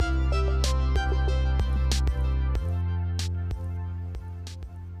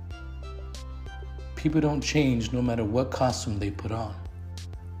People don't change no matter what costume they put on.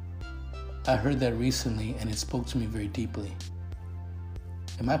 I heard that recently and it spoke to me very deeply.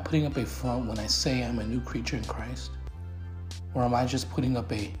 Am I putting up a front when I say I'm a new creature in Christ? Or am I just putting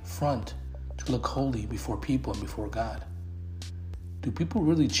up a front to look holy before people and before God? Do people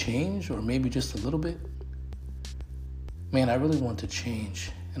really change, or maybe just a little bit? Man, I really want to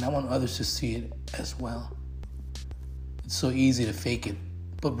change, and I want others to see it as well. It's so easy to fake it,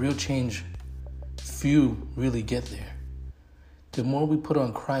 but real change, few really get there. The more we put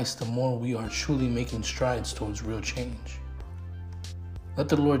on Christ, the more we are truly making strides towards real change. Let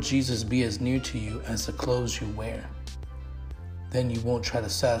the Lord Jesus be as near to you as the clothes you wear. Then you won't try to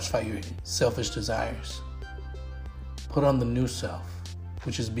satisfy your selfish desires. Put on the new self,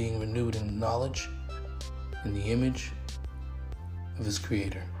 which is being renewed in knowledge, in the image of His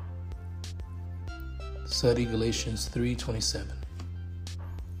Creator. Study Galatians 3:27.